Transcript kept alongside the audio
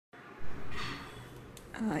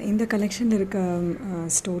இந்த கலெக்ஷனில் இருக்க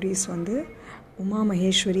ஸ்டோரிஸ் வந்து உமா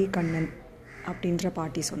மகேஸ்வரி கண்ணன் அப்படின்ற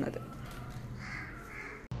பாட்டி சொன்னது.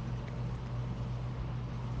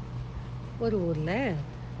 ஒரு ஊரில்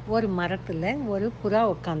ஒரு மரத்தில் ஒரு புறா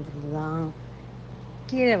உட்காந்துருந்துதான்.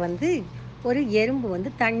 கீழே வந்து ஒரு எறும்பு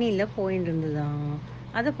வந்து தண்ணியில் போயிட்டு இருந்துதான்.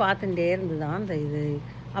 அதை பார்த்துட்டே இருந்துதான் அந்த இது.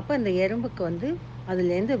 அப்போ அந்த எறும்புக்கு வந்து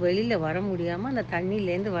அதுலேருந்து வெளியில் வர முடியாமல், அந்த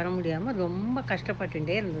தண்ணியிலேருந்து வர முடியாமல் ரொம்ப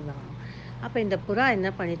கஷ்டப்பட்டுட்டே இருந்துதான். அப்போ இந்த புறா என்ன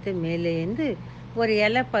பண்ணிட்டு மேலேருந்து ஒரு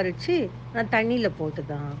இலை பறித்து தண்ணியில்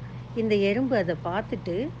போட்டுதான். இந்த எறும்பு அதை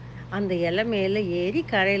பார்த்துட்டு அந்த இலை மேலே ஏறி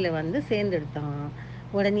கரையில் வந்து சேர்ந்துடுத்தான்.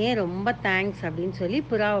 உடனே ரொம்ப தேங்க்ஸ் அப்படின்னு சொல்லி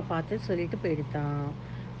புறாவை பார்த்து சொல்லிட்டு போயிடுத்தான்.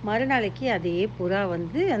 மறுநாளைக்கு அதே புறா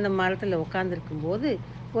வந்து அந்த மரத்தில் உட்காந்துருக்கும் போது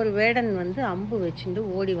ஒரு வேடன் வந்து அம்பு வச்சுட்டு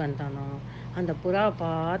ஓடி வந்தானோ. அந்த புறாவை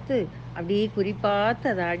பார்த்து அப்படியே குறிப்பார்த்து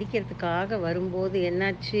அதை அடிக்கிறதுக்காக வரும்போது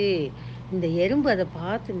என்னாச்சு, இந்த எறும்பு அதை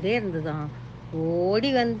பார்த்துட்டே இருந்துதான். ஓடி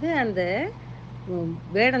வந்து அந்த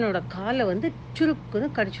வேடனோட காலை வந்து சுருக்குன்னு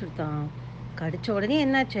கடிச்சுடுத்தான். கடிச்ச உடனே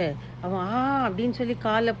என்னாச்சு, அவன் அப்படின்னு சொல்லி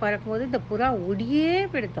காலில் பறக்கும்போது இந்த புறா ஓடியே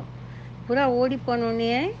போயிடுத்தான். புறா ஓடி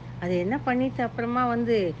போனோடனே அது என்ன பண்ணிட்டு அப்புறமா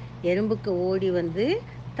வந்து எறும்புக்கு ஓடி வந்து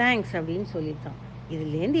தேங்க்ஸ் அப்படின்னு சொல்லித்தான்.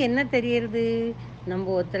 இதுலேருந்து என்ன தெரியறது,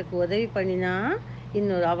 நம்ம ஒருத்தருக்கு உதவி பண்ணினா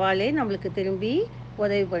இன்னொரு அவாளே நம்மளுக்கு திரும்பி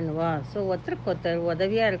உதவி பண்ணுவா. ஸோ ஒருத்தருக்கு ஒருத்தர்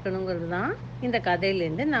உதவியாக இருக்கணுங்கிறது தான் இந்த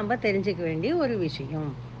கதையிலேருந்து நம்ம தெரிஞ்சுக்க வேண்டிய ஒரு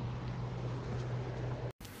விஷயம்.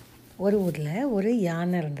 ஒரு ஊரில் ஒரு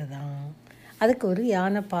யானை இருந்ததாம். அதுக்கு ஒரு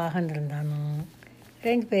யானை பாகன் இருந்தானோ.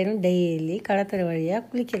 2 பேரும் டெய்லி கடற்கரை வழியாக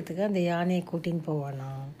குளிக்கிறதுக்கு அந்த யானையை கூட்டின்னு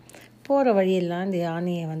போவானாம். போகிற வழியெல்லாம் அந்த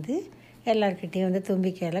யானையை வந்து எல்லாருக்கிட்டேயும் வந்து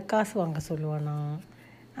தும்பிக்கையில் காசு வாங்க சொல்லுவானாம்.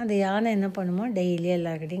 அந்த யானை என்ன பண்ணுமா, டெய்லி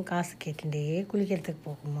எல்லாருக்கிட்டையும் காசு கேட்டுட்டே குளிக்கிறதுக்கு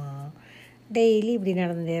போகுமா. டெய்லி இப்படி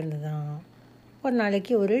நடந்துகிட்டே இருந்ததான். ஒரு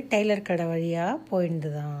நாளைக்கு ஒரு டெய்லர் கடை வழியாக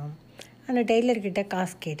போயிருந்துதான். அந்த டெய்லர்கிட்ட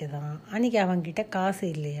காசு கேட்டுதான். அன்றைக்கி அவன்கிட்ட காசு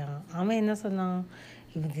இல்லையா. அவன் என்ன சொன்னான்,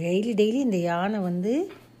 இவன் டெய்லி இந்த யானை வந்து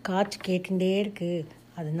காய்ச்சி கேட்டுட்டே இருக்குது,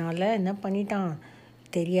 அதனால என்ன பண்ணிட்டான்,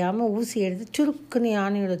 தெரியாமல் ஊசி எடுத்து சுருக்குன்னு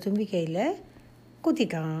யானையோட தும்பிக்கையில்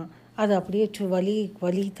குத்திட்டான். அது அப்படியே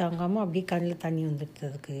வலி தாங்காமல் அப்படியே கண்ணில் தண்ணி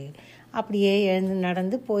வந்துடுறதுக்கு அப்படியே எழுந்து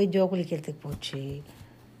நடந்து போய் குளிக்கிறதுக்கு போச்சு.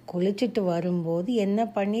 குளிச்சுட்டு வரும்போது என்ன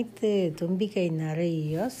பண்ணிட்டு, தும்பிக்கை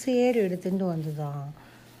நிறைய சேறு எடுத்துட்டு வந்துதான்.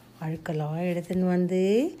 அழுக்கெல்லாம் எடுத்துன்னு வந்து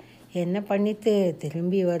என்ன பண்ணிட்டு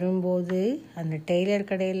திரும்பி வரும்போது அந்த டெய்லர்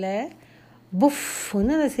கடையில்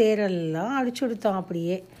புஃப்னு அந்த சேரெல்லாம் அடிச்சு கொடுத்தான்.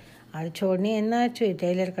 அப்படியே அடித்த உடனே என்னாச்சு,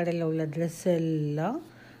 டெய்லர் கடையில் உள்ள ட்ரெஸ் எல்லாம்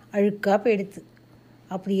அழுக்காக போயிடுது.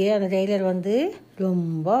 அப்படியே அந்த டெய்லர் வந்து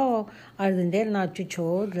ரொம்ப அழுதுண்டே இருந்தான். அச்சுச்சோ,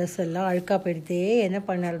 ட்ரெஸ் எல்லாம் அழுக்காக போயிடுதே, என்ன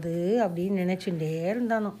பண்ணுறது அப்படின்னு நினச்சிட்டே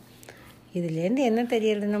இருந்தானோ. இதுலேருந்து என்ன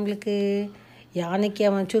தெரியறது நம்மளுக்கு, யானைக்கு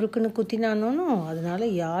அவன் சுருக்குன்னு குத்தினானோ, அதனால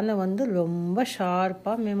யானை வந்து ரொம்ப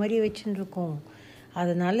ஷார்ப்பாக மெமரி வச்சுன்னு இருக்கும்.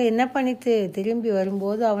 அதனால் என்ன பண்ணிட்டு திரும்பி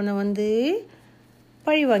வரும்போது அவனை வந்து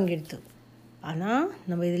பழி வாங்கிடுது. ஆனால்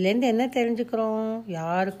நம்ம இதுலேருந்து என்ன தெரிஞ்சுக்கிறோம்,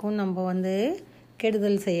 யாருக்கும் நம்ம வந்து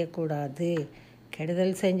கெடுதல் செய்யக்கூடாது.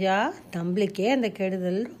 கெடுதல் செஞ்சால் நம்மளுக்கே அந்த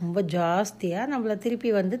கெடுதல் ரொம்ப ஜாஸ்தியாக நம்மளை திருப்பி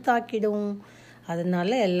வந்து தாக்கிடும்.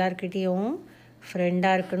 அதனால் எல்லார்கிட்டேயும்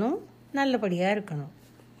ஃப்ரெண்டாக இருக்கணும், நல்லபடியாக இருக்கணும்.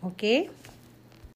 ஓகே.